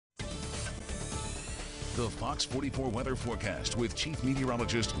The Fox 44 weather forecast with Chief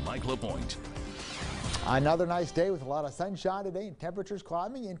Meteorologist Mike LaPoint. Another nice day with a lot of sunshine today and temperatures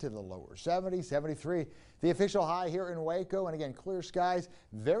climbing into the lower 70s, 73. The official high here in Waco, and again, clear skies,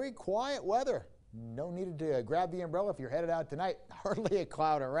 very quiet weather. No need to grab the umbrella if you're headed out tonight. Hardly a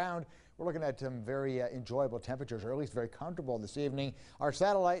cloud around. We're looking at some very enjoyable temperatures, or at least very comfortable this evening. Our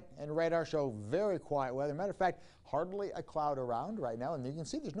satellite and radar show very quiet weather. Matter of fact, hardly a cloud around right now, and you can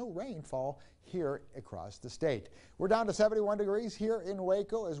see there's no rainfall here across the state. We're down to 71 degrees here in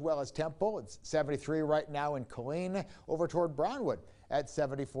Waco, as well as Temple. It's 73 right now in Killeen, over toward Brownwood at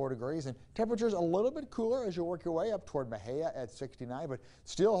 74 degrees, and temperatures a little bit cooler as you work your way up toward Mahia at 69, but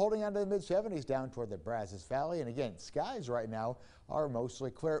still holding on to the mid-70s down toward the Brazos Valley. And again, skies right now are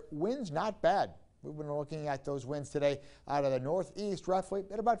mostly clear. Winds not bad. We've been looking at those winds today out of the northeast, roughly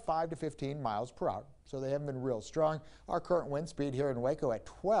at about 5 to 15 miles per hour. So they haven't been real strong. Our current wind speed here in Waco at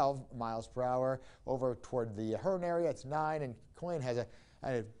 12 miles per hour. Over toward the Hearn area, it's 9, and Killeen has a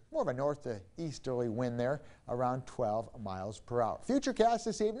more of a north to easterly wind there, around 12 miles per hour. Futurecast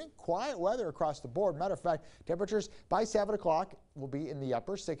this evening, quiet weather across the board. Matter of fact, temperatures by 7 o'clock will be in the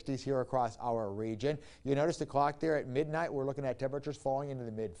upper 60s here across our region. You notice the clock there at midnight. We're looking at temperatures falling into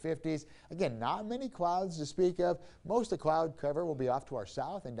the mid-50s. Again, not many clouds to speak of. Most of the cloud cover will be off to our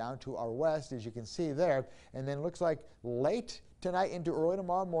south and down to our west, as you can see there. And then it looks like late tonight into early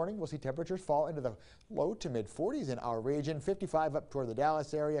tomorrow morning, we'll see temperatures fall into the low to mid-40s in our region. 55 up toward the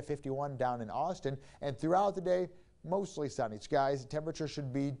Dallas area, 51 down in Austin. And throughout the day, mostly sunny skies. Temperatures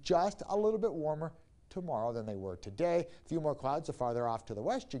should be just a little bit warmer tomorrow than they were today. A few more clouds the farther off to the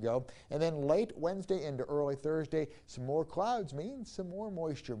west you go. And then late Wednesday into early Thursday, some more clouds means some more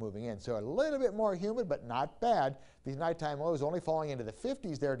moisture moving in. So a little bit more humid, but not bad. These nighttime lows only falling into the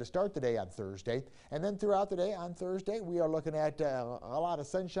 50s there to start the day on Thursday. And then throughout the day on Thursday, we are looking at a lot of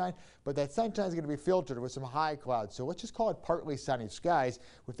sunshine, but that sunshine is going to be filtered with some high clouds. So let's just call it partly sunny skies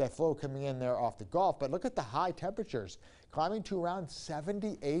with that flow coming in there off the Gulf. But look at the high temperatures climbing to around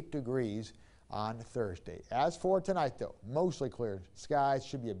 78 degrees on Thursday. As for tonight, though, mostly clear skies.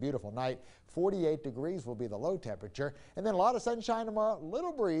 Should be a beautiful night. 48 degrees will be the low temperature. And then a lot of sunshine tomorrow. A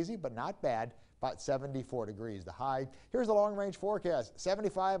little breezy, but not bad. About 74 degrees the high. Here's the long-range forecast.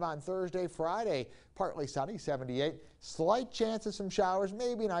 75 on Thursday, Friday, partly sunny, 78. Slight chance of some showers,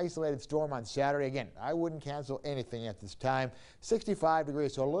 maybe an isolated storm on Saturday. Again, I wouldn't cancel anything at this time. 65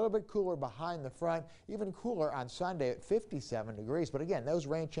 degrees, so a little bit cooler behind the front. Even cooler on Sunday at 57 degrees. But again, those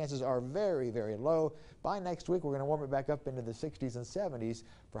rain chances are very, very low. By next week, we're going to warm it back up into the 60s and 70s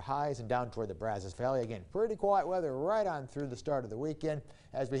for highs and down toward the Brazos Valley. Again, pretty quiet weather right on through the start of the weekend.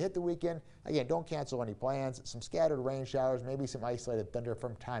 As we hit the weekend, again, don't cancel any plans. Some scattered rain showers, maybe some isolated thunder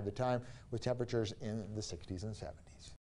from time to time with temperatures in the 60s and 70s.